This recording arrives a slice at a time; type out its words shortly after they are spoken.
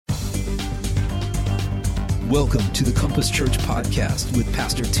Welcome to the Compass Church Podcast with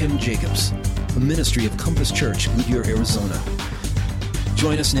Pastor Tim Jacobs, a ministry of Compass Church, Goodyear, Arizona.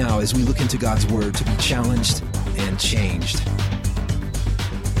 Join us now as we look into God's Word to be challenged and changed.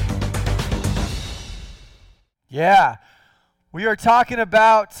 Yeah, we are talking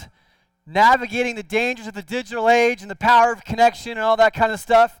about navigating the dangers of the digital age and the power of connection and all that kind of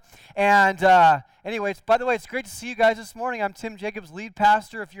stuff. And anyways, by the way, it's great to see you guys this morning. I'm Tim Jacobs, lead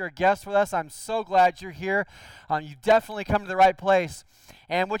pastor. If you're a guest with us, I'm so glad you're here. You definitely come to the right place.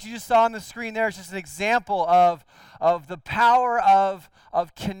 And what you just saw on the screen there is just an example of the power of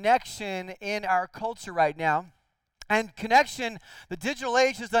connection in our culture right now. And connection, the digital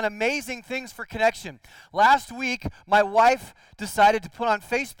age has done amazing things for connection. Last week, my wife decided to put on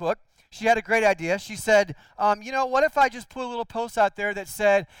Facebook. She had a great idea. She said, what if I just put a little post out there that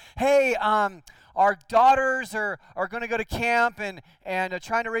said, hey, our daughters are going to go to camp and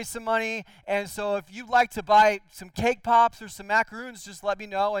trying to raise some money. And so if you'd like to buy some cake pops or some macaroons, just let me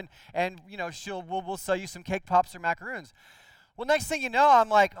know. And we'll sell you some cake pops or macaroons. Well, next thing you know, I'm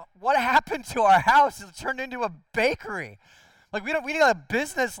like, what happened to our house? It turned into a bakery. Like, we need a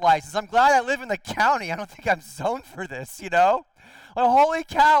business license. I'm glad I live in the county. I don't think I'm zoned for this, Like, holy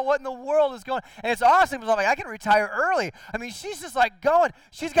cow, what in the world is going on? And it's awesome because I'm like, I can retire early. I mean, she's just like going.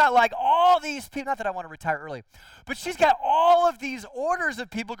 She's got like all these people, not that I want to retire early, but she's got all of these orders of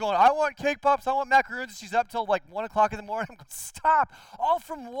people going, I want cake pops, I want macaroons. And she's up till like 1 o'clock in the morning. I'm going, stop. All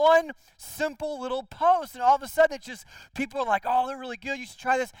from one simple little post. And all of a sudden, it's just, people are like, oh, they're really good. You should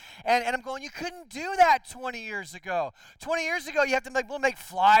try this. And I'm going, you couldn't do that 20 years ago. 20 years ago, you have to make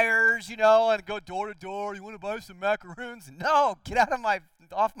flyers, and go door to door. You want to buy some macaroons? No, get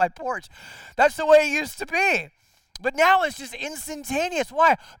off my porch. That's the way it used to be. But now it's just instantaneous.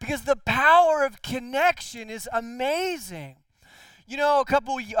 Why? Because the power of connection is amazing. A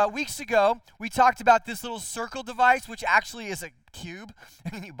couple weeks ago, we talked about this little circle device, which actually is a cube,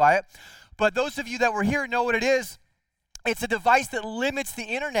 and you buy it. But those of you that were here know what it is. It's a device that limits the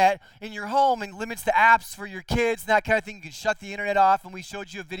internet in your home and limits the apps for your kids and that kind of thing. You can shut the internet off, and we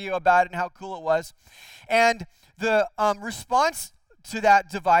showed you a video about it and how cool it was. And the response to that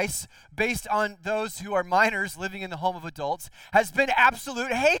device, based on those who are minors living in the home of adults, has been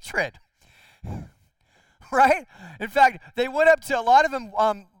absolute hatred. Right? In fact, they went up to a lot of them.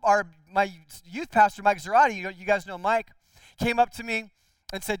 My youth pastor, Mike Zarati, you guys know Mike, came up to me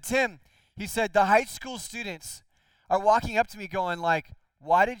and said, Tim, he said, the high school students are walking up to me going like,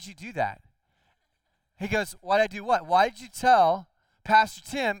 why did you do that? He goes, why did I do what? Why did you tell Pastor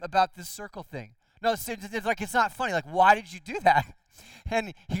Tim about this circle thing? No, it's like, it's not funny. Like, why did you do that?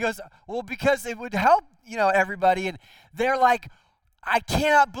 And he goes, well, because it would help, everybody. And they're like, I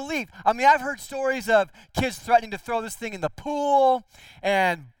cannot believe. I mean, I've heard stories of kids threatening to throw this thing in the pool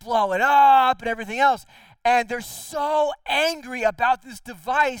and blow it up and everything else. And they're so angry about this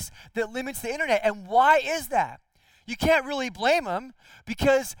device that limits the internet. And why is that? You can't really blame them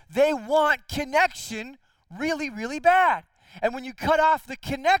because they want connection really, really bad. And when you cut off the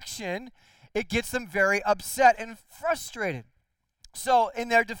connection, it gets them very upset and frustrated. So in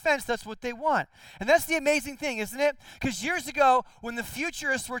their defense, that's what they want. And that's the amazing thing, isn't it? Because years ago, when the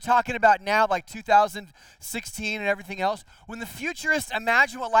futurists were talking about now, like 2016 and everything else, when the futurists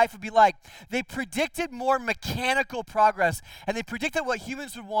imagined what life would be like, they predicted more mechanical progress. And they predicted what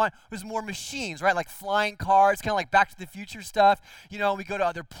humans would want was more machines, right? Like flying cars, kind of like Back to the Future stuff. We go to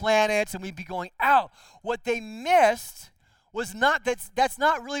other planets and we'd be going out. What they missed was that's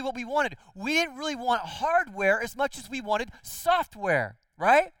not really what we wanted. We didn't really want hardware as much as we wanted software,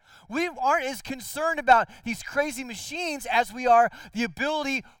 right? We aren't as concerned about these crazy machines as we are the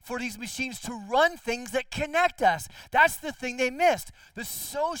ability for these machines to run things that connect us. That's the thing they missed. The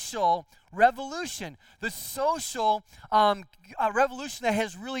social revolution. The social revolution that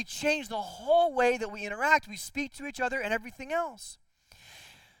has really changed the whole way that we interact, we speak to each other, and everything else.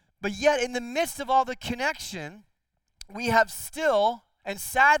 But yet, in the midst of all the connection, we have still and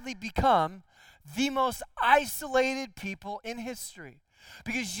sadly become the most isolated people in history.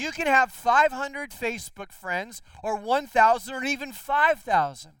 Because you can have 500 Facebook friends or 1,000 or even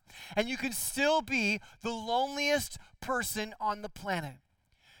 5,000, and you can still be the loneliest person on the planet.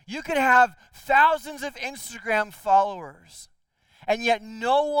 You can have thousands of Instagram followers, and yet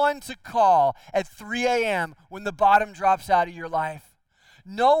no one to call at 3 a.m. when the bottom drops out of your life.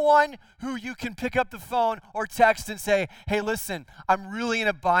 No one who you can pick up the phone or text and say, hey, listen, I'm really in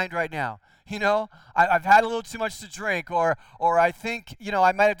a bind right now. I've had a little too much to drink, or I think,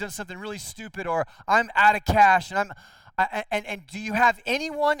 I might have done something really stupid, or I'm out of cash, and do you have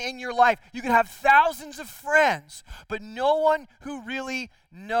anyone in your life? You can have thousands of friends, but no one who really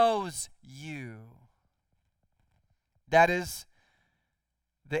knows you. That is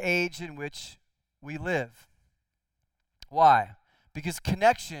the age in which we live. Why? Because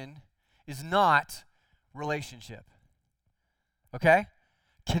connection is not relationship. Okay?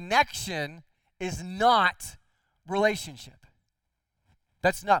 Connection is not relationship.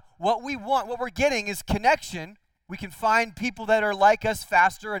 That's not what we want. What we're getting is connection. We can find people that are like us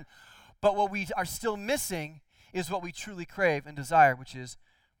faster, but what we are still missing is what we truly crave and desire, which is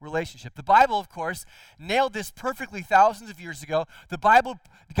relationship. The Bible, of course, nailed this perfectly thousands of years ago. The Bible,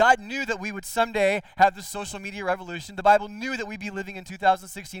 God knew that we would someday have the social media revolution. The Bible knew that we'd be living in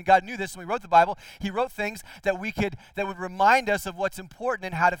 2016. God knew this when we wrote the Bible. He wrote things that would remind us of what's important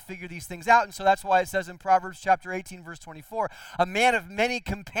and how to figure these things out. And so that's why it says in Proverbs chapter 18, verse 24, a man of many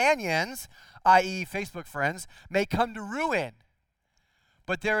companions, i.e. Facebook friends, may come to ruin,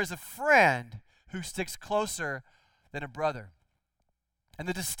 but there is a friend who sticks closer than a brother. And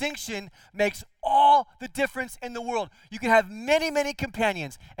the distinction makes all the difference in the world. You can have many, many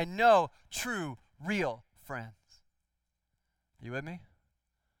companions and no true, real friends. You with me?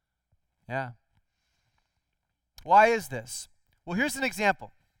 Yeah. Why is this? Well, here's an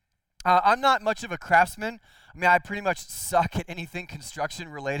example. I'm not much of a craftsman. I mean, I pretty much suck at anything construction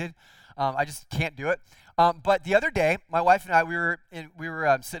related. I just can't do it. But the other day, my wife and I, we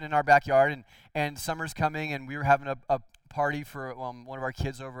were sitting in our backyard, and summer's coming, and we were having a party for one of our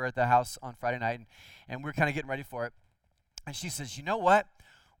kids over at the house on Friday night, and we were kind of getting ready for it. And she says, you know what?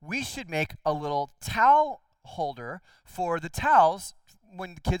 We should make a little towel holder for the towels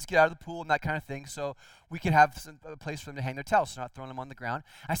when the kids get out of the pool and that kind of thing, so we could have a place for them to hang their towels, so not throwing them on the ground.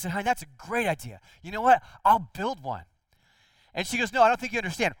 I said, honey, that's a great idea. You know what? I'll build one. And she goes, no, I don't think you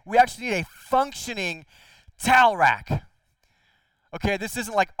understand. We actually need a functioning towel rack. Okay, this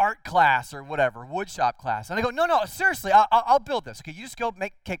isn't like art class or whatever, wood shop class. And I go, no, seriously, I'll build this. Okay, you just go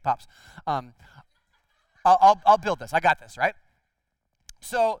make cake pops. I'll build this. I got this, right?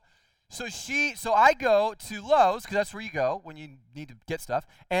 So I go to Lowe's, because that's where you go when you need to get stuff.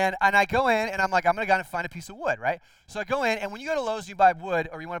 And I go in, and I'm like, I'm going to go and find a piece of wood, right? So I go in, and when you go to Lowe's and you buy wood,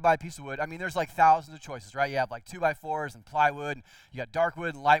 or you want to buy a piece of wood, I mean, there's like thousands of choices, right? You have like 2x4s and plywood, and you got dark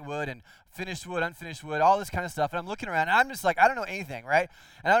wood and light wood, and finished wood, unfinished wood, all this kind of stuff. And I'm looking around, and I'm just like, I don't know anything, right?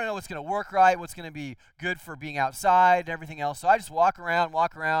 And I don't know what's going to work right, what's going to be good for being outside and everything else. So I just walk around,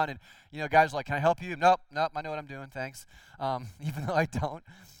 and, guys are like, can I help you? Nope, I know what I'm doing, thanks. Even though I don't.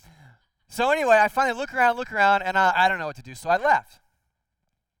 So anyway, I finally look around, and I don't know what to do, so I left.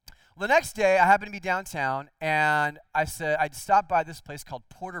 Well, the next day, I happened to be downtown, and I said I'd stop by this place called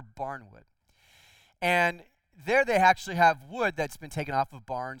Porter Barnwood. And there they actually have wood that's been taken off of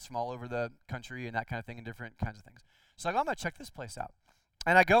barns from all over the country and that kind of thing, and different kinds of things. So I go, I'm going to check this place out.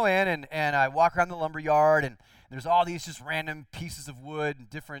 And I go in, and I walk around the lumber yard, and there's all these just random pieces of wood in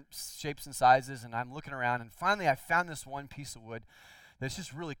different shapes and sizes, and I'm looking around, and finally I found this one piece of wood that's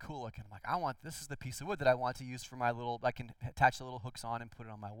just really cool looking. I'm like, this is the piece of wood that I want to use for I can attach the little hooks on and put it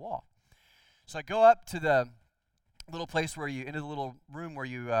on my wall. So I go up to the little place into the little room where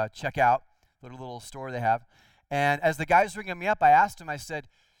you check out, the little store they have. And as the guy's ringing me up, I asked him, I said,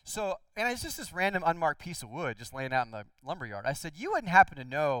 and it's just this random unmarked piece of wood just laying out in the lumber yard. I said, you wouldn't happen to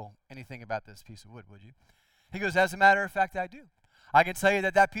know anything about this piece of wood, would you? He goes, as a matter of fact, I do. I can tell you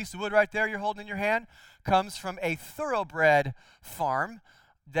that piece of wood right there you're holding in your hand comes from a thoroughbred farm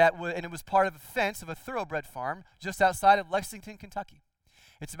and it was part of a fence of a thoroughbred farm just outside of Lexington, Kentucky.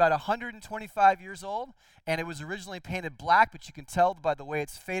 It's about 125 years old, and it was originally painted black, but you can tell by the way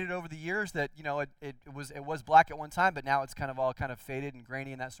it's faded over the years that it was black at one time, but now it's all faded and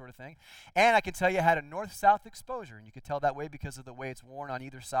grainy and that sort of thing. And I can tell you it had a north-south exposure, and you could tell that way because of the way it's worn on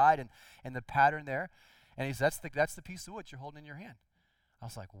either side and the pattern there. And he said, that's the piece of wood you're holding in your hand. I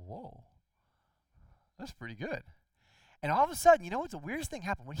was like, whoa, that's pretty good. And all of a sudden, the weirdest thing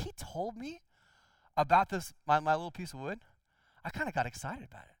happened? When he told me about this, my little piece of wood, I kind of got excited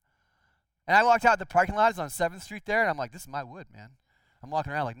about it. And I walked out the parking lot, it's on 7th Street there, and I'm like, this is my wood, man. I'm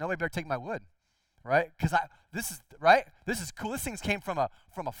walking around like, nobody better take my wood, right? Because this is cool. This thing came from a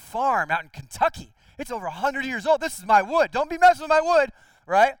farm out in Kentucky. It's over 100 years old. This is my wood. Don't be messing with my wood,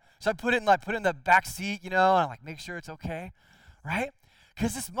 right? So I put it in the back seat, and I make sure it's okay, right?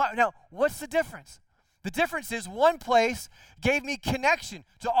 Because now, what's the difference? The difference is one place gave me connection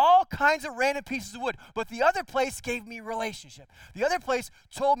to all kinds of random pieces of wood, but the other place gave me relationship. The other place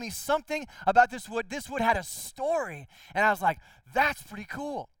told me something about this wood. This wood had a story, and I was like, that's pretty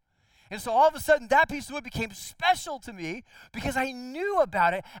cool. And so all of a sudden, that piece of wood became special to me because I knew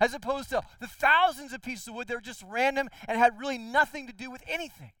about it, as opposed to the thousands of pieces of wood that were just random and had really nothing to do with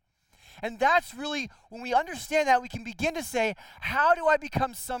anything. And that's really, when we understand that, we can begin to say, how do I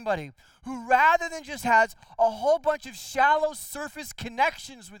become somebody who, rather than just has a whole bunch of shallow surface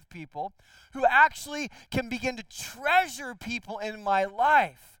connections with people, who actually can begin to treasure people in my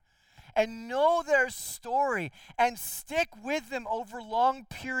life and know their story and stick with them over long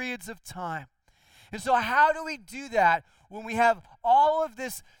periods of time? And so how do we do that when we have all of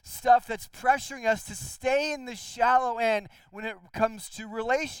this stuff that's pressuring us to stay in the shallow end when it comes to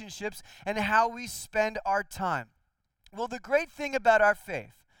relationships and how we spend our time? Well, the great thing about our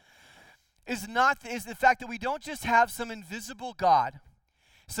faith is the fact that we don't just have some invisible God,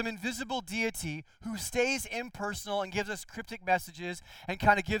 some invisible deity who stays impersonal and gives us cryptic messages and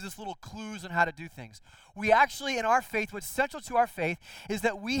kind of gives us little clues on how to do things. We actually, in our faith, what's central to our faith is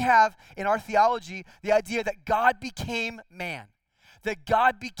that we have, in our theology, the idea that God became man, that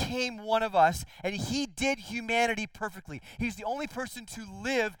God became one of us, and he did humanity perfectly. He's the only person to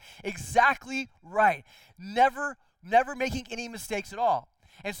live exactly right, never making any mistakes at all.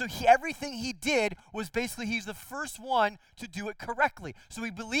 And so everything he did was basically, he's the first one to do it correctly. So we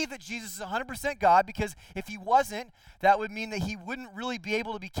believe that Jesus is 100% God, because if he wasn't, that would mean that he wouldn't really be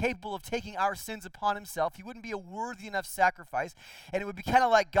able to be capable of taking our sins upon himself. He wouldn't be a worthy enough sacrifice. And it would be kind of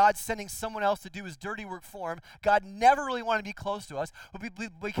like God sending someone else to do his dirty work for him. God never really wanted to be close to us. But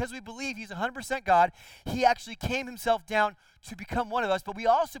because we believe he's 100% God, he actually came himself down to become one of us. But we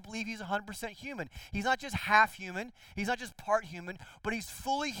also believe he's 100% human. He's not just half human. He's not just part human, but he's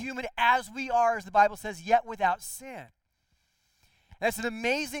fully human as we are, as the Bible says, yet without sin. That's an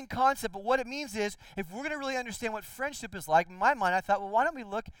amazing concept, but what it means is, if we're going to really understand what friendship is like, in my mind, I thought, well, why don't we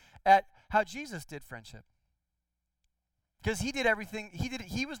look at how Jesus did friendship? Because he did everything,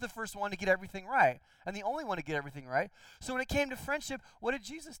 he was the first one to get everything right, and the only one to get everything right. So when it came to friendship, what did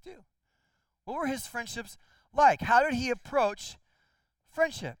Jesus do? What were his friendships like? How did he approach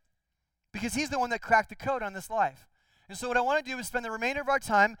friendship? Because he's the one that cracked the code on this life. And so what I want to do is spend the remainder of our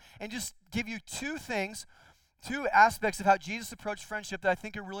time and just give you two aspects of how Jesus approached friendship that I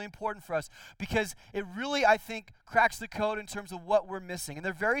think are really important for us, because it really, I think, cracks the code in terms of what we're missing. And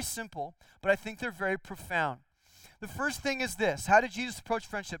they're very simple, but I think they're very profound. The first thing is this: how did Jesus approach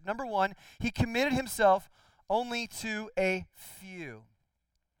friendship? Number one, he committed himself only to a few.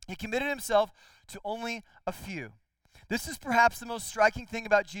 He committed himself to only a few. This is perhaps the most striking thing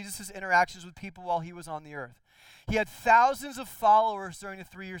about Jesus' interactions with people while he was on the earth. He had thousands of followers during the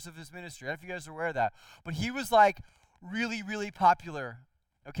 3 years of his ministry. I don't know if you guys are aware of that. But he was like really, really popular,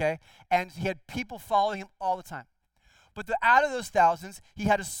 okay? And he had people following him all the time. But out of those thousands, he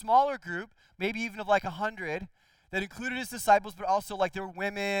had a smaller group, maybe even of like 100, that included his disciples, but also like there were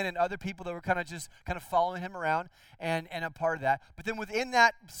women and other people that were kind of following him around and a part of that. But then within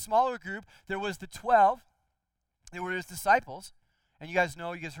that smaller group, there was the 12. There were his disciples. And you guys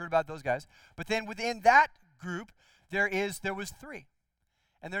heard about those guys. But then within that group, there was 3.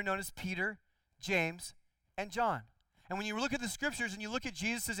 And they're known as Peter, James, and John. And when you look at the scriptures and you look at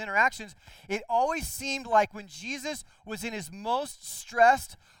Jesus' interactions, it always seemed like when Jesus was in his most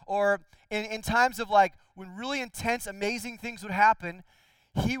stressed, or in times of like when really intense, amazing things would happen,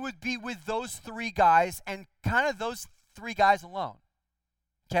 he would be with those 3 guys and kind of those 3 guys alone.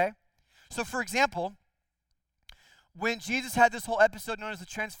 Okay? So for example, when Jesus had this whole episode known as the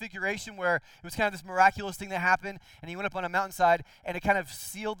Transfiguration, where it was kind of this miraculous thing that happened, and he went up on a mountainside, and it kind of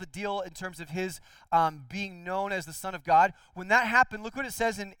sealed the deal in terms of his being known as the Son of God. When that happened, look what it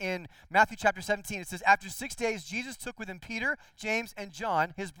says in Matthew chapter 17. It says, after 6 days, Jesus took with him Peter, James, and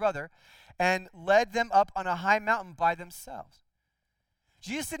John, his brother, and led them up on a high mountain by themselves.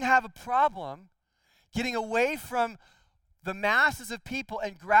 Jesus didn't have a problem getting away from the masses of people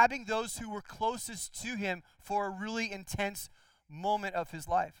and grabbing those who were closest to him for a really intense moment of his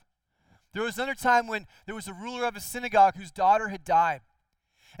life. There was another time when there was a ruler of a synagogue whose daughter had died.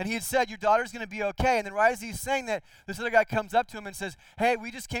 And he had said, your daughter's going to be okay. And then right as he's saying that, this other guy comes up to him and says, hey,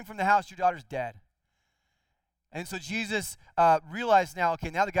 we just came from the house. Your daughter's dead. And so Jesus realized now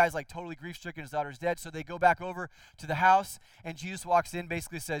the guy's like totally grief-stricken. His daughter's dead. So they go back over to the house, and Jesus walks in,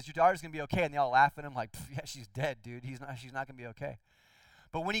 basically says, your daughter's going to be okay. And they all laugh at him like, yeah, she's dead, dude. She's not going to be okay.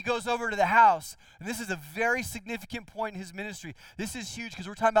 But when he goes over to the house, and this is a very significant point in his ministry. This is huge because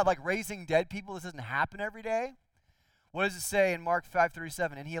we're talking about like raising dead people. This doesn't happen every day. What does it say in Mark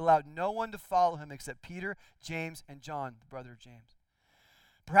 5:37? And he allowed no one to follow him except Peter, James, and John, the brother of James.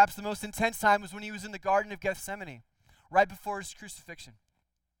 Perhaps the most intense time was when he was in the Garden of Gethsemane, right before his crucifixion.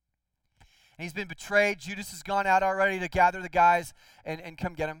 And he's been betrayed. Judas has gone out already to gather the guys and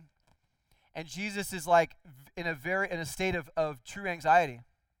come get him. And Jesus is like in a state of true anxiety.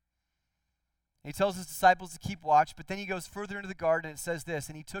 He tells his disciples to keep watch, but then he goes further into the garden and it says this,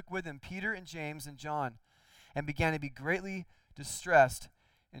 and he took with him Peter and James and John and began to be greatly distressed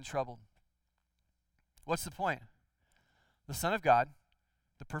and troubled. What's the point? The Son of God,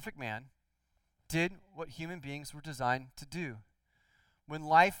 the perfect man, did what human beings were designed to do. When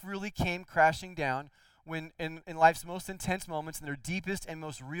life really came crashing down, when in life's most intense moments, in their deepest and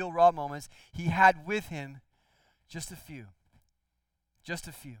most real raw moments, he had with him just a few. Just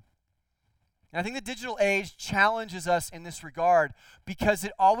a few. And I think the digital age challenges us in this regard because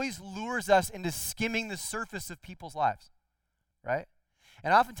it always lures us into skimming the surface of people's lives, right?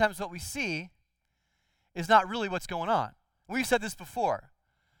 And oftentimes what we see is not really what's going on. We've said this before.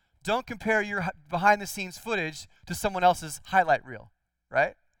 Don't compare your behind-the-scenes footage to someone else's highlight reel,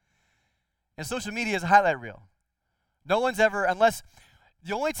 right? And social media is a highlight reel. No one's ever, unless,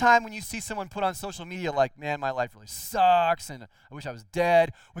 the only time when you see someone put on social media like, man, my life really sucks and I wish I was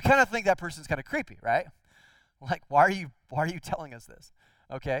dead, we kind of think that person's kind of creepy, right? Like, why are you telling us this?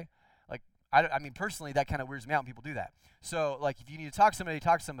 Okay? Like, I mean, personally, that kind of weirds me out when people do that. So, like, if you need to talk to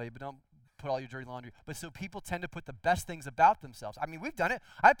somebody, but don't put all your dirty laundry. But so people tend to put the best things about themselves. I mean, we've done it.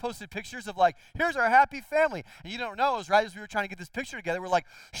 I posted pictures of like, here's our happy family. And you don't know, it was right as we were trying to get this picture together, we're like,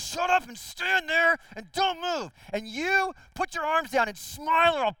 shut up and stand there and don't move. And you put your arms down and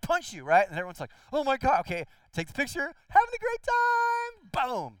smile or I'll punch you, right? And everyone's like, oh my God, okay, take the picture, having a great time,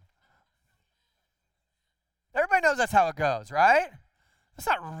 boom. Everybody knows that's how it goes, right? That's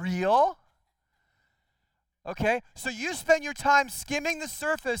not real. Okay, so you spend your time skimming the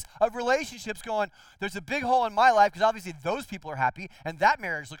surface of relationships going, there's a big hole in my life because obviously those people are happy and that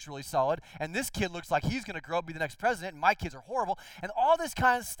marriage looks really solid and this kid looks like he's going to grow up, be the next president, and my kids are horrible, and all this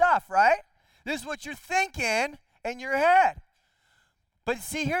kind of stuff, right? This is what you're thinking in your head. But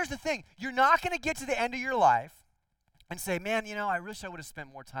see, here's the thing. You're not going to get to the end of your life and say, man, you know, I wish I would have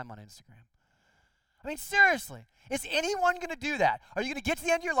spent more time on Instagram. I mean, seriously, is anyone going to do that? Are you going to get to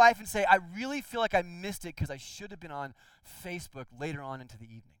the end of your life and say, I really feel like I missed it because I should have been on Facebook later on into the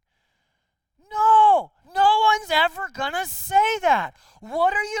evening? No, no one's ever going to say that.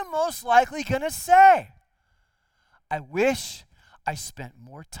 What are you most likely going to say? I wish I spent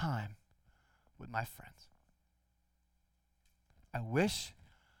more time with my friends. I wish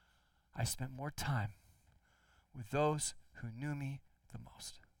I spent more time with those who knew me the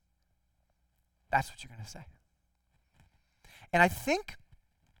most. That's what you're going to say. And I think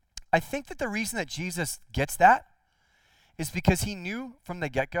that the reason that Jesus gets that is because he knew from the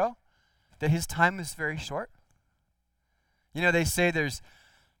get-go that his time is very short. You know, they say there's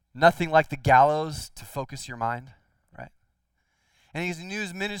nothing like the gallows to focus your mind, right? And he knew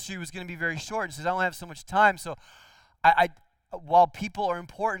his ministry was going to be very short. He says, I don't have so much time, so while people are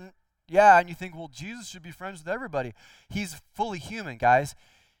important, yeah, and you think, well, Jesus should be friends with everybody. He's fully human, guys.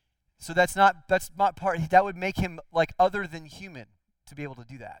 So that's not part, that would make him like other than human to be able to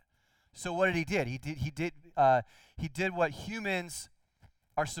do that. So what did he did? He did what humans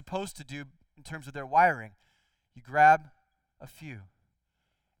are supposed to do in terms of their wiring. You grab a few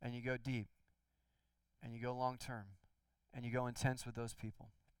and you go deep and you go long term and you go intense with those people.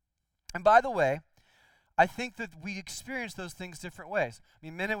 And by the way, I think that we experience those things different ways. I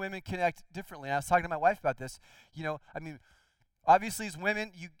mean, men and women connect differently. And I was talking to my wife about this. You know, I mean, obviously, as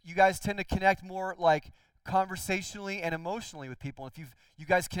women, you guys tend to connect more like conversationally and emotionally with people. If you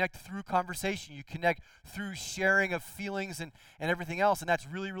guys connect through conversation, you connect through sharing of feelings and everything else, and that's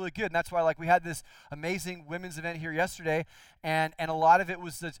really, really good. And that's why, like, we had this amazing women's event here yesterday, and a lot of it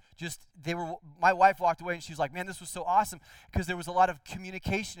was just my wife walked away and she was like, man, this was so awesome, because there was a lot of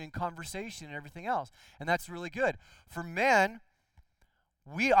communication and conversation and everything else, and that's really good. For men,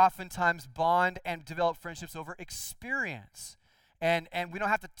 we oftentimes bond and develop friendships over experience. And we don't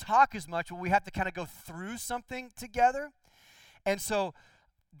have to talk as much, but we have to kind of go through something together. And so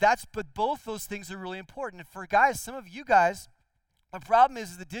but both those things are really important. And for guys, some of you guys, the problem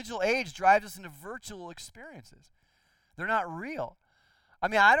is the digital age drives us into virtual experiences. They're not real. I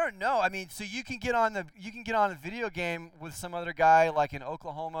mean, I don't know. I mean, so you can get on a video game with some other guy like in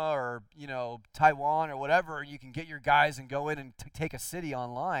Oklahoma or, you know, Taiwan or whatever. You can get your guys and go in and take a city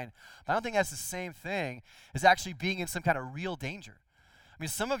online. But I don't think that's the same thing as actually being in some kind of real danger. I mean,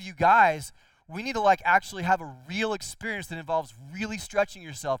 some of you guys, we need to like actually have a real experience that involves really stretching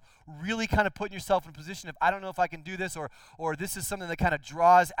yourself, really kind of putting yourself in a position of, I don't know if I can do this, or this is something that kind of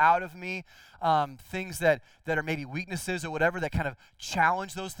draws out of me, things that are maybe weaknesses or whatever that kind of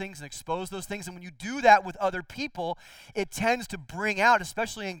challenge those things and expose those things. And when you do that with other people, it tends to bring out,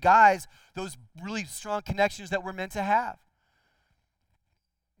 especially in guys, those really strong connections that we're meant to have.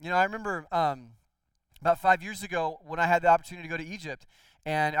 You know, I remember about 5 years ago when I had the opportunity to go to Egypt,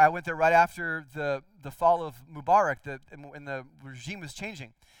 And I went there right after the fall of Mubarak, and the regime was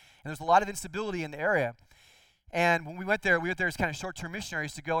changing. And there was a lot of instability in the area. And when we went there as kind of short-term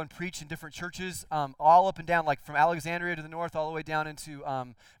missionaries to go and preach in different churches, all up and down, like from Alexandria to the north, all the way down into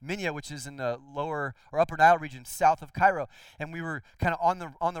Minya, which is in the lower or upper Nile region, south of Cairo. And we were kind of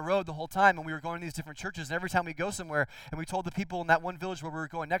on the road the whole time, and we were going to these different churches. And every time we go somewhere, and we told the people in that one village where we were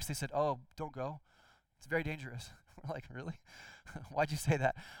going next, they said, "Oh, don't go. It's very dangerous." We're like, "Really? Why'd you say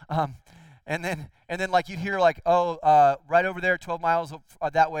that?" And then like you'd hear like, right over there, 12 miles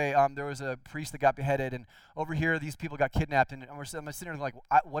that way, there was a priest that got beheaded, and over here these people got kidnapped, and I'm sitting there like,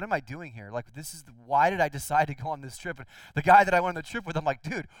 what am I doing here? Like, why did I decide to go on this trip? And the guy that I went on the trip with, I'm like,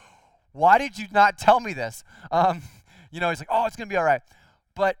 dude, why did you not tell me this? He's like, "Oh, it's gonna be all right."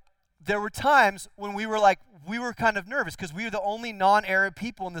 But there were times when we were kind of nervous because we were the only non-Arab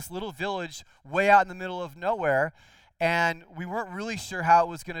people in this little village way out in the middle of nowhere. And we weren't really sure how it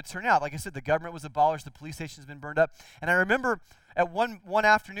was going to turn out. Like I said, the government was abolished, the police station's been burned up. And I remember at one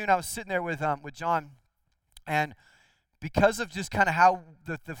afternoon, I was sitting there with John, and because of just kind of how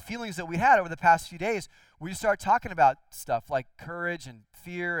the feelings that we had over the past few days, we just started talking about stuff like courage and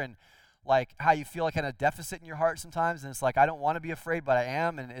fear, and like how you feel like kind of deficit in your heart sometimes. And it's like, I don't want to be afraid, but I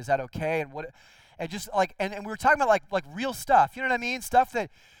am. And is that okay? And just like, and we were talking about like real stuff. You know what I mean? Stuff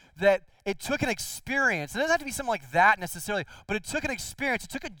that it took an experience. It doesn't have to be something like that necessarily, but it took an experience. It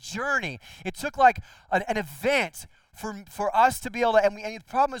took a journey. It took like an event for us to be able to. And the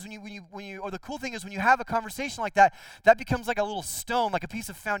problem is when you or the cool thing is when you have a conversation like that, that becomes like a little stone, like a piece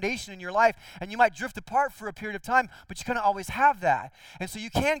of foundation in your life, and you might drift apart for a period of time, but you kind of always have that, and so you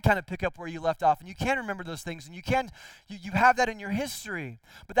can kind of pick up where you left off, and you can remember those things, and you have that in your history.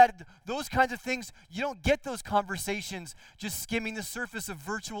 But those kinds of things, you don't get those conversations just skimming the surface of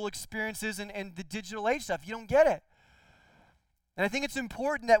virtual experiences and the digital age stuff. You don't get it. And I think it's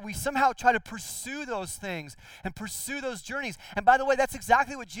important that we somehow try to pursue those things and pursue those journeys. And by the way, that's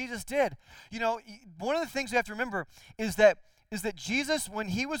exactly what Jesus did. One of the things we have to remember is that Jesus, when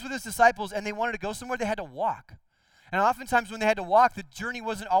he was with his disciples and they wanted to go somewhere, they had to walk. And oftentimes when they had to walk, the journey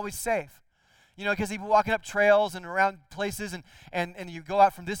wasn't always safe. Because he'd be walking up trails and around places, and you go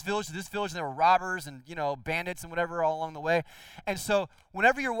out from this village to this village, and there were robbers and, bandits and whatever all along the way. And so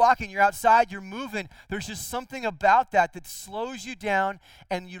whenever you're walking, you're outside, you're moving, there's just something about that slows you down,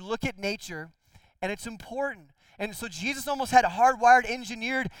 and you look at nature, and it's important. And so Jesus almost had hardwired,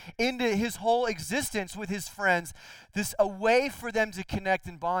 engineered into his whole existence with his friends, a way for them to connect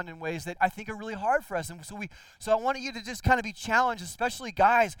and bond in ways that I think are really hard for us. And so I wanted you to just kind of be challenged, especially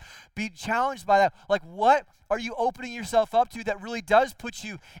guys, be challenged by that. Like, what are you opening yourself up to that really does put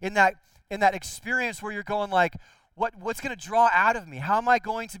you in that experience where you're going like, what's going to draw out of me? How am I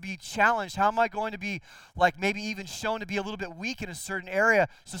going to be challenged? How am I going to be like maybe even shown to be a little bit weak in a certain area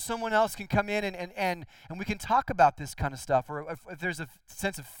so someone else can come in and we can talk about this kind of stuff? Or if there's a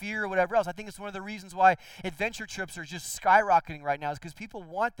sense of fear or whatever else. I think it's one of the reasons why adventure trips are just skyrocketing right now, is because people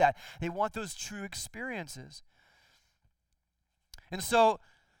want that. They want those true experiences. And so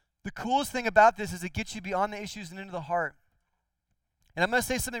the coolest thing about this is it gets you beyond the issues and into the heart. And I'm going to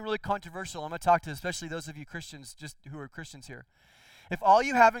say something really controversial. I'm going to talk to especially those of you Christians, just who are Christians here. If all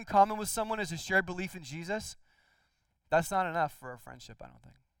you have in common with someone is a shared belief in Jesus, that's not enough for a friendship, I don't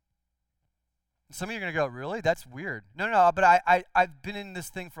think. Some of you are going to go, really? That's weird. No, but I've been in this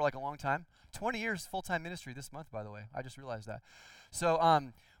thing for like a long time. 20 years full-time ministry this month, by the way. I just realized that. So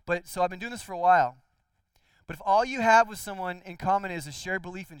I've been doing this for a while. But if all you have with someone in common is a shared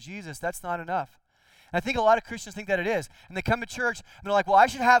belief in Jesus, that's not enough. And I think a lot of Christians think that it is. And they come to church and they're like, well, I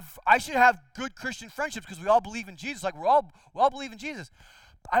should have good Christian friendships because we all believe in Jesus. Like we all believe in Jesus.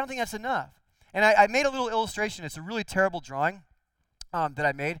 But I don't think that's enough. And I made a little illustration. It's a really terrible drawing that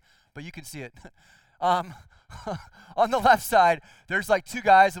I made, but you can see it. On the left side, there's like two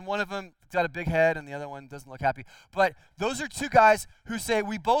guys, and one of them got a big head and the other one doesn't look happy. But those are two guys who say,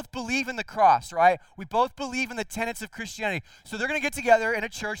 we both believe in the cross, right? We both believe in the tenets of Christianity. So they're going to get together in a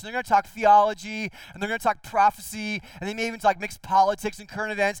church, and they're going to talk theology, and they're going to talk prophecy, and they may even talk mixed politics and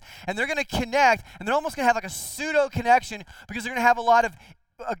current events, and they're going to connect, and they're almost going to have like a pseudo connection because they're going to have a lot of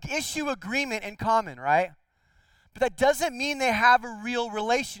issue agreement in common, right? But that doesn't mean they have a real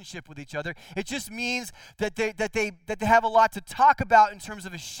relationship with each other. It just means that they have a lot to talk about in terms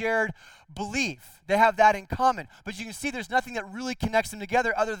of a shared belief. They have that in common. But you can see there's nothing that really connects them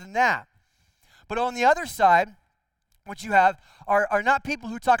together other than that. But on the other side, what you have are not people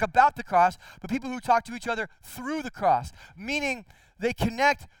who talk about the cross, but people who talk to each other through the cross, meaning they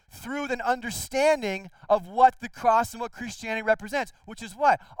connect through an understanding of what the cross and what Christianity represents, which is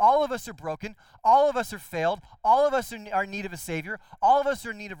what? All of us are broken. All of us are failed. All of us are in need of a Savior. All of us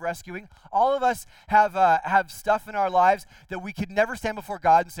are in need of rescuing. All of us have stuff in our lives that we could never stand before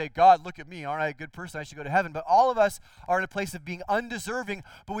God and say, God, look at me. Aren't I a good person? I should go to heaven. But all of us are in a place of being undeserving,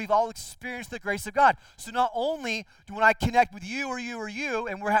 but we've all experienced the grace of God. So not only do when I connect with you or you or you,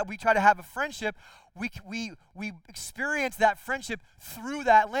 and we try to have a friendship, we experience that friendship through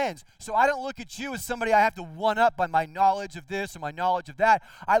that lens. So I don't look at you as somebody I have to one up by my knowledge of this or my knowledge of that.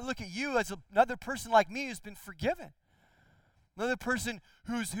 I look at you as another person like me who's been forgiven. Another person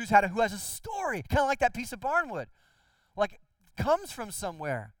who has a story, kind of like that piece of barnwood, like comes from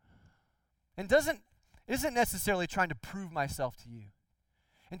somewhere, and isn't necessarily trying to prove myself to you.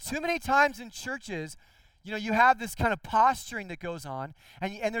 And too many times in churches, you have this kind of posturing that goes on,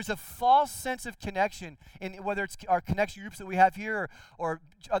 and there's a false sense of connection in whether it's our connection groups that we have here or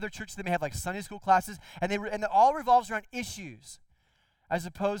other churches that may have like Sunday school classes, and it all revolves around issues as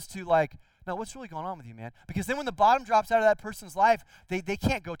opposed to like, no, what's really going on with you, man? Because then when the bottom drops out of that person's life, they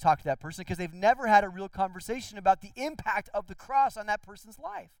can't go talk to that person because they've never had a real conversation about the impact of the cross on that person's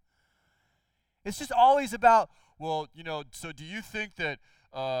life. It's just always about, well, so do you think that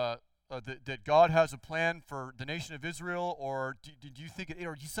that God has a plan for the nation of Israel, or do you think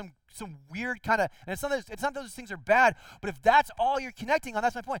or some weird kind of, and it's not that those things are bad, but if that's all you're connecting on,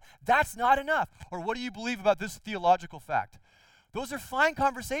 that's my point, that's not enough. Or what do you believe about this theological fact? Those are fine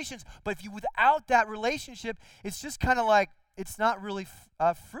conversations, but without that relationship, it's just kind of like, it's not really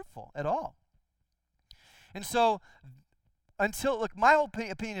fruitful at all. And so, my whole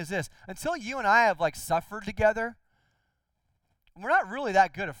opinion is this, until you and I have like suffered together, we're not really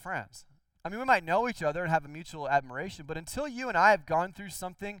that good of friends. I mean, we might know each other and have a mutual admiration, but until you and I have gone through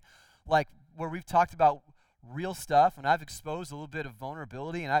something like where we've talked about real stuff and I've exposed a little bit of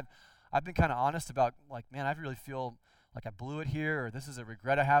vulnerability and I've been kind of honest about like, man, I really feel like I blew it here, or this is a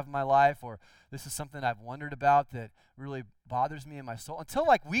regret I have in my life, or this is something I've wondered about that really bothers me in my soul. Until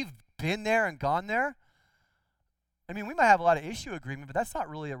like we've been there and gone there, I mean, we might have a lot of issue agreement, but that's not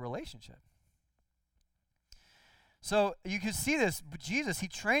really a relationship. So you can see this, but Jesus, he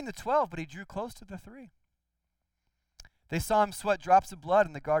trained the 12, but he drew close to the 3. They saw him sweat drops of blood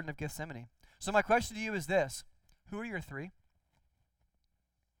in the Garden of Gethsemane. So my question to you is this: who are your 3? I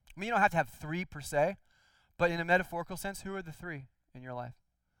mean, you don't have to have 3 per se, but in a metaphorical sense, who are the 3 in your life?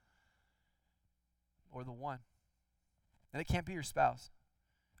 Or the 1? And it can't be your spouse.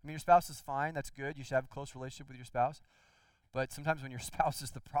 I mean, your spouse is fine, that's good, you should have a close relationship with your spouse, but sometimes when your spouse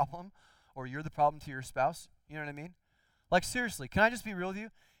is the problem, or you're the problem to your spouse, you know what I mean? Like seriously, can I just be real with you?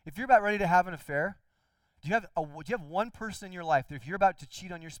 If you're about ready to have an affair, do you have one person in your life that if you're about to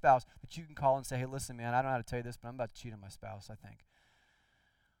cheat on your spouse that you can call and say, hey, listen, man, I don't know how to tell you this, but I'm about to cheat on my spouse, I think.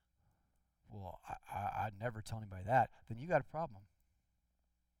 Well, I'd never tell anybody that. Then you got a problem.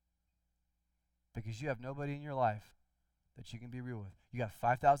 Because you have nobody in your life that you can be real with. You got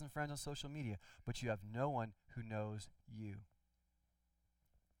 5,000 friends on social media, but you have no one who knows you.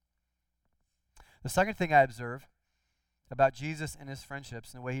 The second thing I observe about Jesus and his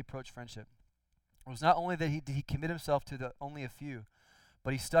friendships and the way he approached friendship was not only that he commit himself to only a few,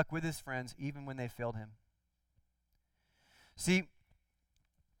 but he stuck with his friends even when they failed him. See,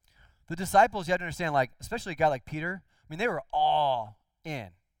 the disciples, you have to understand, like, especially a guy like Peter, I mean, they were all in.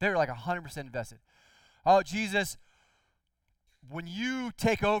 They were like 100% invested. Oh, Jesus, when you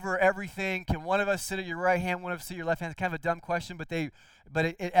take over everything, can one of us sit at your right hand, one of us sit at your left hand? It's kind of a dumb question, but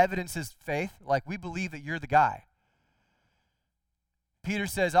it evidences faith. Like, we believe that you're the guy. Peter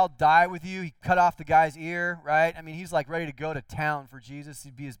says, I'll die with you. He cut off the guy's ear, right? I mean, he's like ready to go to town for Jesus.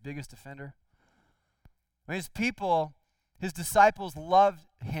 He'd be his biggest defender. I mean, his people, his disciples loved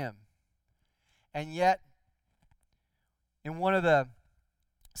him. And yet, in one of the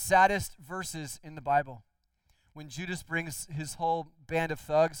saddest verses in the Bible, when Judas brings his whole band of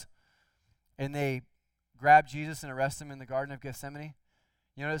thugs and they grab Jesus and arrest him in the Garden of Gethsemane,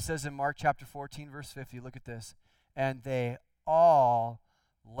 you know what it says in Mark chapter 14, verse 50? Look at this. And they all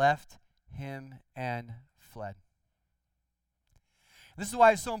left him and fled. This is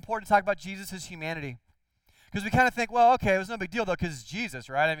why it's so important to talk about Jesus' humanity. Because we kind of think, well, okay, it was no big deal, though, because it's Jesus,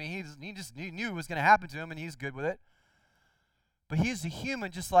 right? I mean, he knew it was going to happen to him, and he's good with it. But he's a human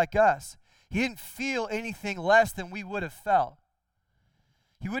just like us. He didn't feel anything less than we would have felt.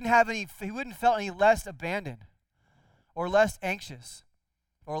 He wouldn't felt any less abandoned or less anxious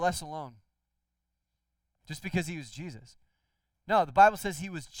or less alone just because he was Jesus. No, the Bible says he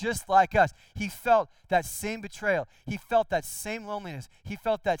was just like us. He felt that same betrayal. He felt that same loneliness. He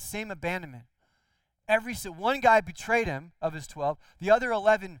felt that same abandonment. One guy betrayed him of his 12. The other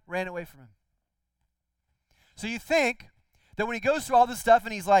 11 ran away from him. So you think that when he goes through all this stuff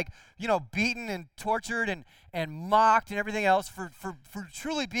and he's like, beaten and tortured and mocked and everything else for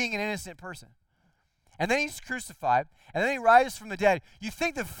truly being an innocent person. And then he's crucified, and then he rises from the dead. You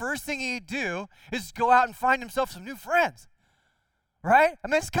think the first thing he'd do is go out and find himself some new friends, right? I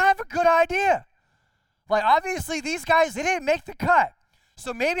mean, it's kind of a good idea. Like, obviously, these guys, they didn't make the cut.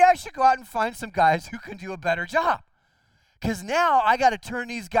 So maybe I should go out and find some guys who can do a better job. Because now I got to turn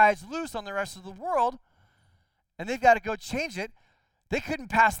these guys loose on the rest of the world, and they've got to go change it. They couldn't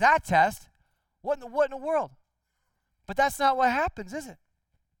pass that test. What in the world? But that's not what happens, is it?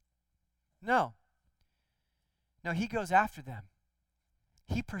 No. No, he goes after them.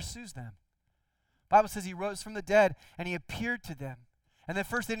 He pursues them. The Bible says he rose from the dead and he appeared to them. And at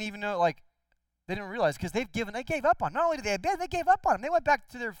first they didn't even know, they didn't realize because they gave up on him. Not only did they abandon, they gave up on him. They went back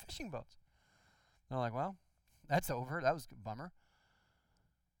to their fishing boats. They're like, well, that's over. That was a bummer.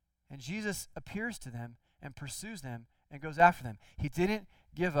 And Jesus appears to them and pursues them and goes after them. He didn't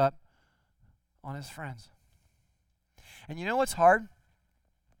give up on his friends. And you know what's hard?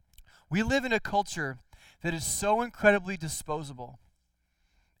 We live in a culture that is so incredibly disposable.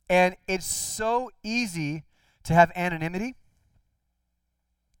 And it's so easy to have anonymity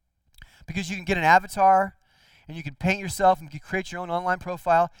because you can get an avatar and you can paint yourself and you can create your own online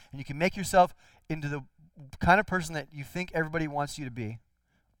profile and you can make yourself into the kind of person that you think everybody wants you to be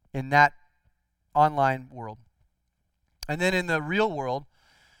in that online world. And then in the real world,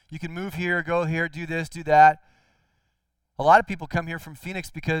 you can move here, go here, do this, do that. A lot of people come here from Phoenix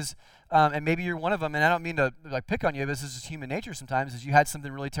because, and maybe you're one of them, and I don't mean to pick on you, but this is just human nature sometimes, is you had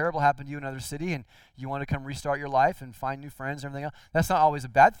something really terrible happen to you in another city and you want to come restart your life and find new friends and everything else. That's not always a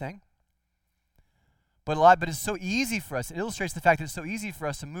bad thing. But it's so easy for us. It illustrates the fact that it's so easy for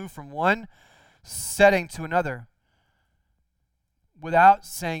us to move from one setting to another without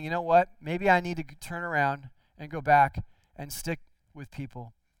saying, you know what, maybe I need to turn around and go back and stick with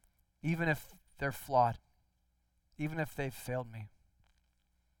people, even if they're flawed. Even if they've failed me.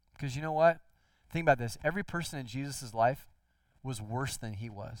 Because you know what? Think about this. Every person in Jesus' life was worse than he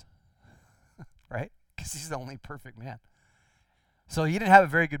was. Right? Because he's the only perfect man. So he didn't have a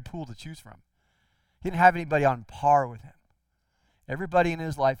very good pool to choose from. He didn't have anybody on par with him. Everybody in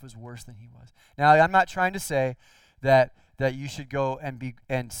his life was worse than he was. Now, I'm not trying to say that you should go and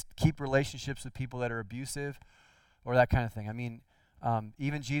keep relationships with people that are abusive or that kind of thing. I mean,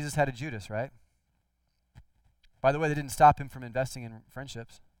 even Jesus had a Judas, right? By the way, that didn't stop him from investing in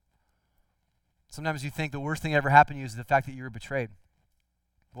friendships. Sometimes you think the worst thing that ever happened to you is the fact that you were betrayed.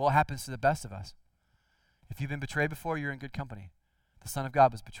 Well, it happens to the best of us. If you've been betrayed before, you're in good company. The Son of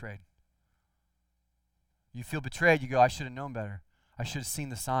God was betrayed. You feel betrayed, you go, I should have known better. I should have seen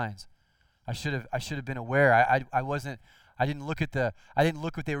the signs. I should have been aware. I didn't look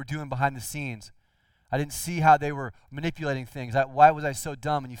what they were doing behind the scenes. I didn't see how they were manipulating things. Why was I so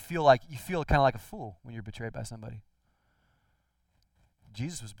dumb? And you feel kind of like a fool when you're betrayed by somebody.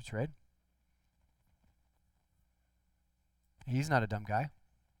 Jesus was betrayed. He's not a dumb guy.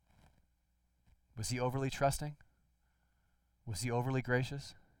 Was he overly trusting? Was he overly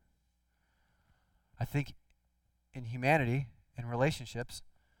gracious? I think in humanity, in relationships,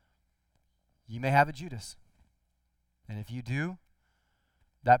 you may have a Judas. And if you do,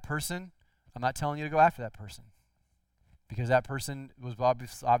 that person, I'm not telling you to go after that person because that person was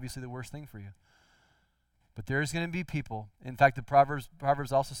obviously the worst thing for you. But there's going to be people. In fact, the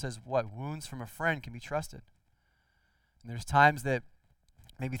Proverbs also says what? Wounds from a friend can be trusted. And there's times that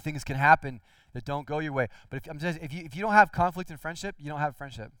maybe things can happen that don't go your way. But if you don't have conflict in friendship, you don't have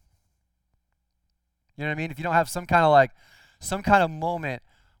friendship. You know what I mean? If you don't have some kind of moment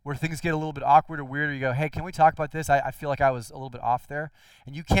where things get a little bit awkward or weird, or you go, hey, can we talk about this? I feel like I was a little bit off there.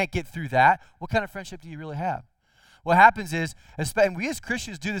 And you can't get through that. What kind of friendship do you really have? What happens is, and we as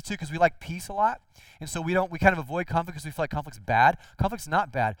Christians do this too because we like peace a lot. And so we kind of avoid conflict because we feel like conflict's bad. Conflict's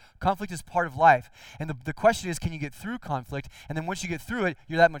not bad. Conflict is part of life. And the question is, can you get through conflict? And then once you get through it,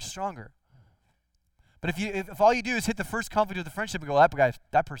 you're that much stronger. But if all you do is hit the first conflict of the friendship and go,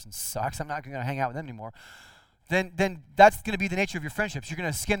 that person sucks, I'm not going to hang out with them anymore, then that's going to be the nature of your friendships. You're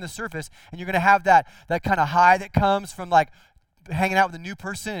going to skim the surface, and you're going to have that kind of high that comes from like hanging out with a new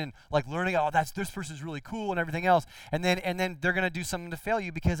person and like learning, this person's really cool and everything else, and then they're going to do something to fail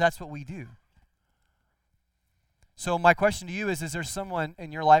you because that's what we do. So my question to you is there someone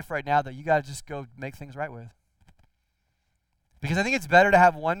in your life right now that you got to just go make things right with? Because I think it's better to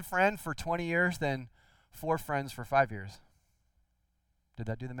have one friend for 20 years than 4 friends for 5 years. Did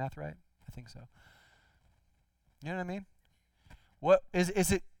that do the math right? I think so. You know what I mean? What is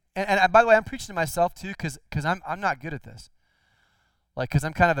it? And by the way, I'm preaching to myself too, because I'm not good at this. Like, because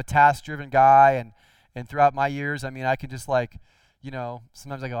I'm kind of a task-driven guy, and throughout my years, I mean, I can just like,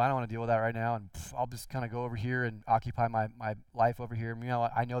 sometimes I go, I don't want to deal with that right now, and I'll just kind of go over here and occupy my life over here.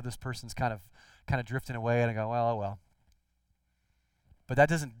 I know this person's kind of drifting away, and I go, well, oh well. But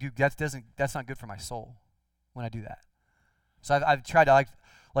that's not good for my soul when I do that. So I've tried to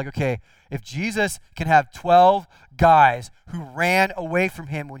like, okay, if Jesus can have 12 guys who ran away from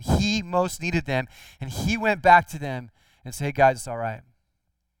him when he most needed them, and he went back to them and said, hey guys, it's all right.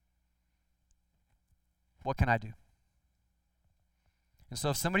 What can I do? And so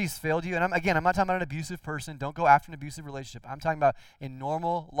if somebody's failed you, and I'm not talking about an abusive person. Don't go after an abusive relationship. I'm talking about in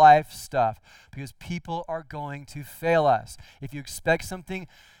normal life stuff, because people are going to fail us. If you expect something,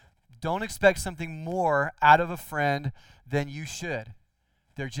 don't expect something more out of a friend than you should.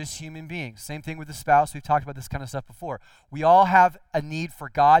 They're just human beings. Same thing with the spouse. We've talked about this kind of stuff before. We all have a need for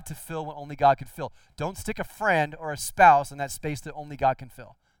God to fill what only God can fill. Don't stick a friend or a spouse in that space that only God can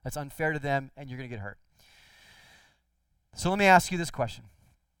fill. That's unfair to them, and you're going to get hurt. So let me ask you this question.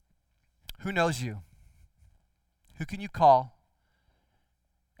 Who knows you? Who can you call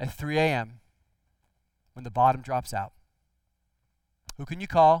at 3 a.m. when the bottom drops out? Who can you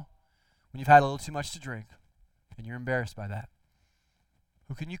call when you've had a little too much to drink and you're embarrassed by that?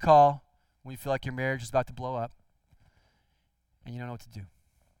 Who can you call when you feel like your marriage is about to blow up and you don't know what to do?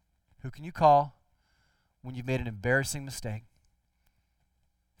 Who can you call when you've made an embarrassing mistake?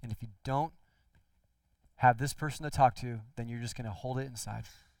 And if you don't have this person to talk to, then you're just going to hold it inside.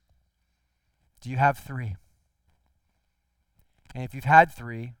 Do you have 3? And if you've had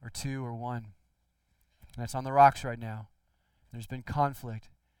 3 or 2 or 1, and it's on the rocks right now, there's been conflict,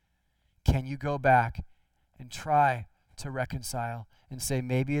 can you go back and try to reconcile and say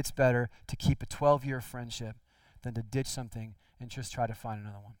maybe it's better to keep a 12-year friendship than to ditch something and just try to find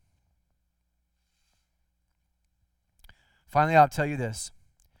another one? Finally, I'll tell you this.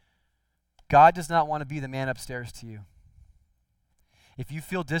 God does not want to be the man upstairs to you. If you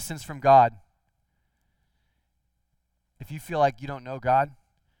feel distance from God, if you feel like you don't know God,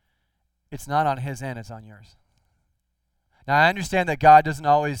 it's not on his end, it's on yours. Now, I understand that God doesn't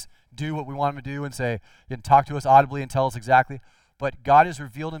always do what we want him to do and say, and talk to us audibly and tell us exactly, but God has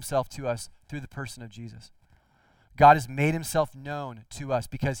revealed himself to us through the person of Jesus. God has made himself known to us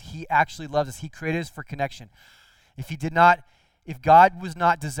because he actually loves us. He created us for connection. If God was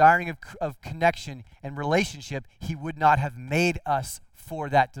not desiring of connection and relationship, he would not have made us for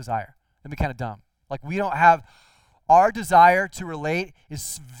that desire. That'd be kind of dumb. Like, we don't have, our desire to relate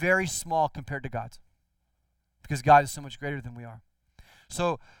is very small compared to God's, because God is so much greater than we are.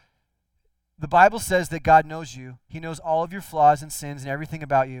 So the Bible says that God knows you. He knows all of your flaws and sins and everything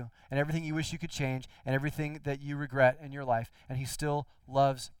about you and everything you wish you could change and everything that you regret in your life. And he still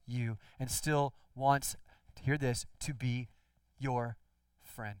loves you and still wants, hear this, to be your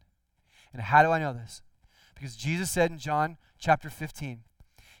friend. And how do I know this? Because Jesus said in John chapter 15,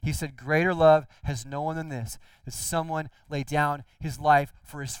 he said, greater love has no one than this, that someone laid down his life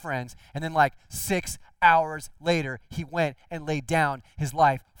for his friends. And then like 6 hours later, he went and laid down his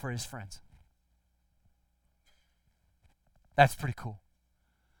life for his friends. That's pretty cool.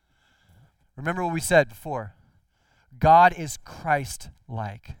 Remember what we said before. God is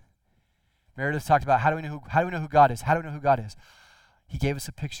Christ-like. Meredith talked about how do we know who God is? How do we know who God is? He gave us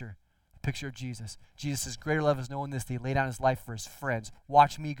a picture of Jesus. Jesus says, greater love is no one than this, that he laid down his life for his friends.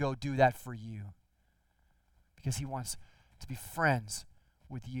 Watch me go do that for you. Because he wants to be friends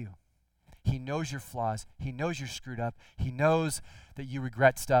with you. He knows your flaws. He knows you're screwed up. He knows that you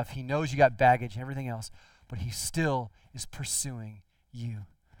regret stuff. He knows you got baggage and everything else. But he still is pursuing you.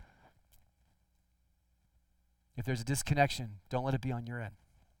 If there's a disconnection, don't let it be on your end.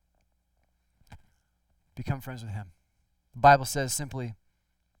 Become friends with him. The Bible says simply,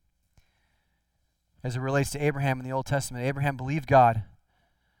 as it relates to Abraham in the Old Testament, Abraham believed God.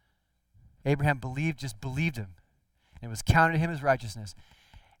 Abraham believed him. And it was counted to him as righteousness.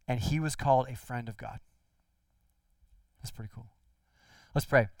 And he was called a friend of God. That's pretty cool. Let's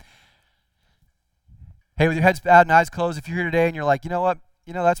pray. Hey, with your heads bowed and eyes closed, if you're here today and you're like, you know what?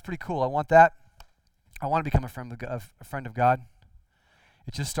 That's pretty cool. I want that. I want to become a friend of God.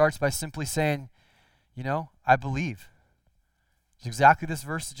 It just starts by simply saying, I believe. It's exactly this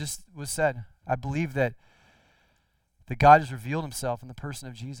verse that just was said. I believe that God has revealed himself in the person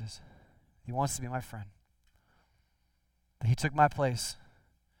of Jesus. He wants to be my friend. That he took my place.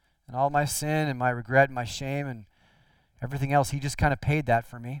 And all my sin and my regret and my shame and everything else, he just kind of paid that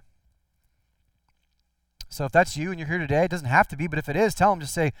for me. So if that's you and you're here today, it doesn't have to be, but if it is, tell him,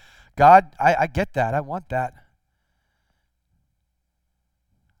 just say, God, I get that. I want that.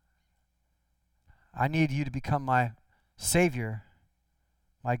 I need you to become my Savior,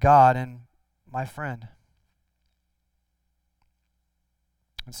 my God, and my friend.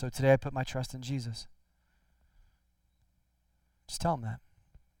 And so today I put my trust in Jesus. Just tell him that.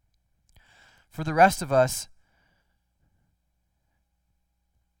 For the rest of us,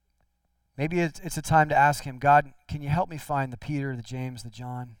 maybe it's a time to ask him, God, can you help me find the Peter, the James, the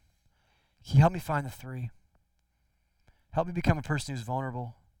John? Can you help me find the three? Help me become a person who's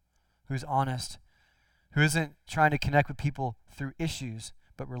vulnerable, who's honest, who isn't trying to connect with people through issues,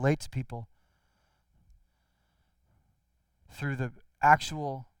 but relate to people through the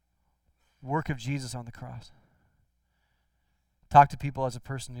actual work of Jesus on the cross. Talk to people as a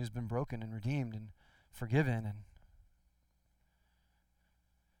person who's been broken and redeemed and forgiven, and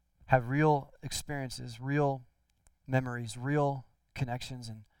have real experiences, real memories, real connections,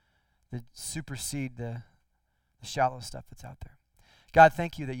 and that supersede the shallow stuff that's out there. God,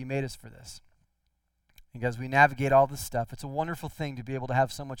 thank you that you made us for this. And as we navigate all this stuff, it's a wonderful thing to be able to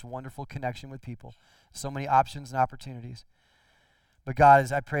have so much wonderful connection with people, so many options and opportunities. But God,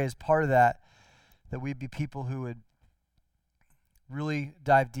 as I pray as part of that we'd be people who would really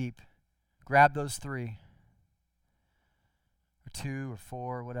dive deep, grab those three, or two, or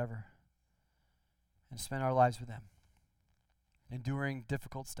four, or whatever, and spend our lives with them, enduring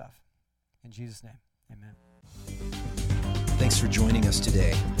difficult stuff. In Jesus' name, amen. Thanks for joining us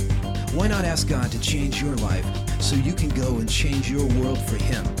today. Why not ask God to change your life so you can go and change your world for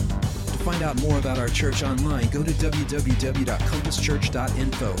him? To find out more about our church online, go to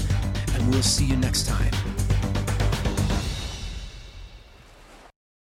www.compasschurch.info, and we'll see you next time.